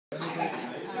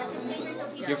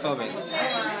You're filming.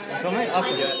 Filming?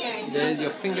 Awesome. Your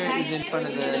finger is in front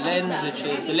of the lens,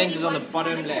 the lens is on the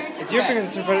bottom left. It's your finger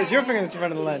that's in front. It's your finger that's in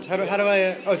front of the lens. How do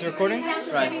I? Oh, it's recording.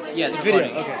 Right. Yeah, it's video.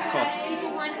 recording. Okay. Cool.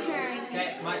 One turn.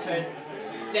 Okay, my turn.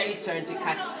 Daddy's turn to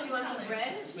cut. Do you want some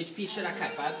bread? Which piece should I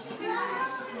cut, Babs?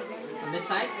 On this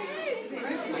side.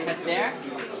 Cut there.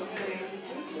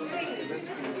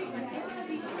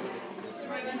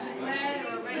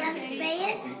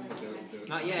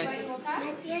 Not yet.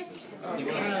 Not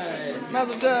yet.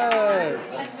 Mazel tov.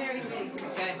 That's very big.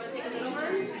 Okay. Want to take a little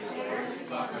one?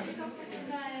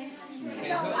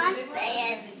 No, one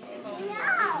face.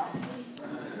 No.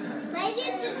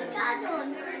 Vegas is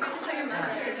cuddles.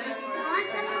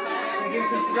 Give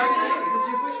some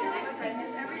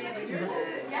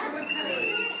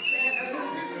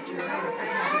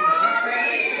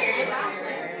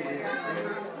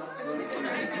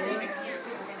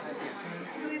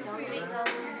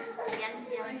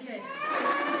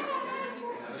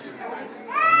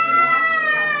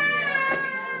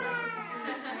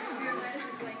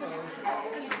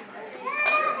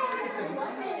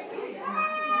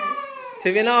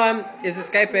Tivinoam is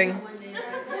escaping.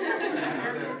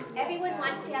 Everyone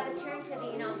wants to have a turn to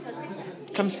the, so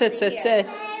sit. Come sit.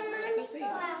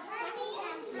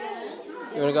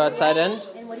 You want to go outside end?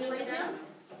 And what do you want to do?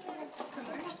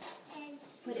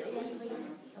 Put it against the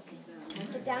Okay.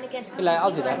 Sit down against the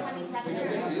I'll do that.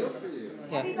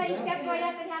 Yeah. Everybody step right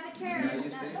up and have a turn.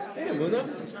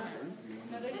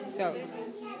 So.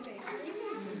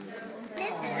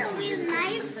 This is a weird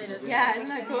knife. Yeah, isn't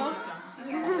that cool?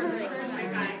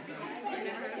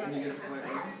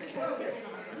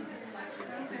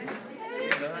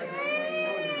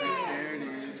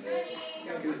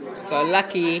 So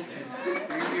lucky.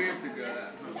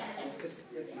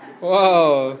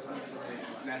 Whoa.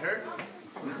 That hurt?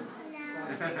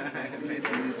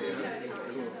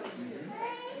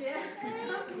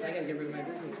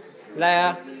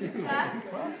 Leia.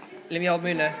 Let me hold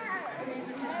Muna.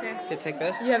 Okay, take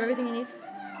this. Do you have everything you need?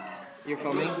 You're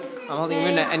filming. I'm holding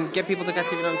Muna and get people to cut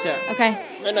TV on too. Okay.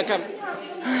 Muna, come.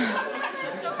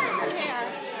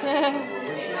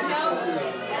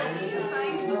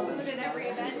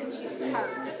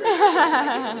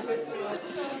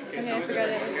 Okay, I forgot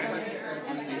it. Does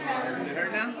it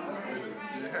hurt now?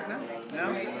 Does it hurt now? No?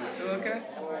 Still okay?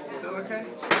 Still okay?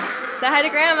 Say hi to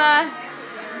Grandma.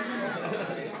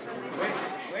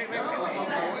 Wait.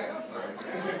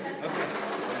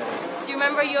 Do you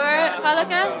remember your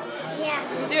Hanukkah? Yeah.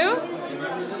 You do?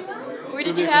 Where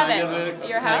did you have it? At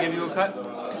your Can I give house? you a cut?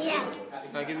 Yeah.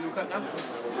 Can I give you a cut now?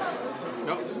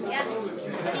 No? Yeah.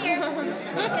 Here. I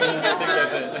think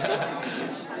that's it.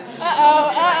 Uh-oh.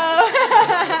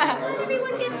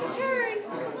 Everyone gets a turn.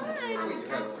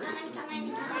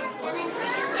 Come on.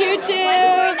 Choo-choo.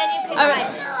 And then you can All run. right.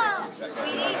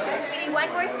 Sweetie, one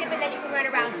more skip and then you can run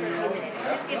around for a few minutes.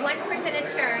 Just give one person a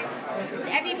turn.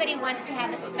 Everybody wants to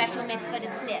have a special mitzvah to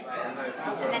snip.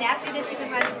 And then after this you can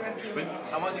run for a few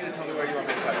minutes. I want you to tell me where you want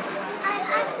me to cut it.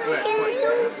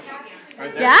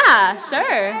 Right there? Yeah,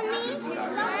 sure.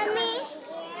 Mommy.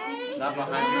 Not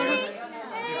behind you.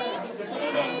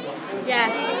 Yeah.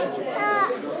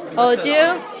 Hold you.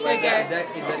 Right Is there. that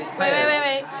his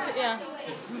Wait. Yeah.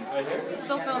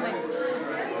 Still filming.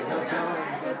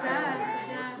 What's that?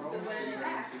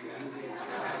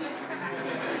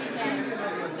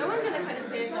 No one's gonna cut his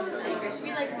hair. Someone's finger. Should we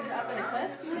like put it up on a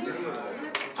cliff?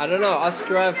 I don't know. Ask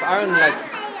if Aaron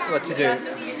what to do. Just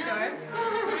to be sure.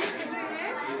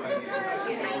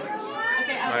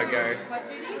 Okay. Okay. What's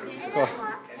sweetie? Cool.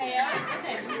 Hey,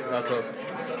 okay. That's all.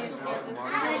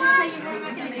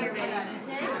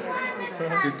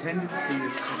 Your tendency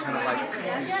is to kind of like,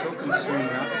 you're so consumed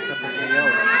not to cut the hair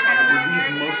out that you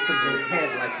leave most of the head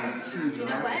like this huge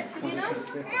massive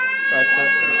 20-cent. Right, so,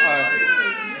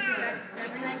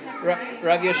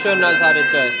 Rav Yeshua knows how to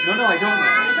do it. No, I don't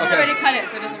know. Someone already cut it,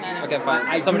 so it doesn't matter. Okay, fine.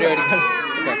 Somebody already cut it.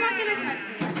 Okay.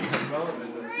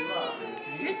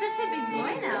 You're such a big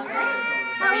boy now, right?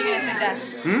 What were you going to suggest?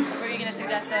 What were you going to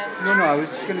suggest? No, I was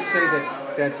just going to say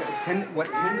that what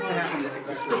tends to happen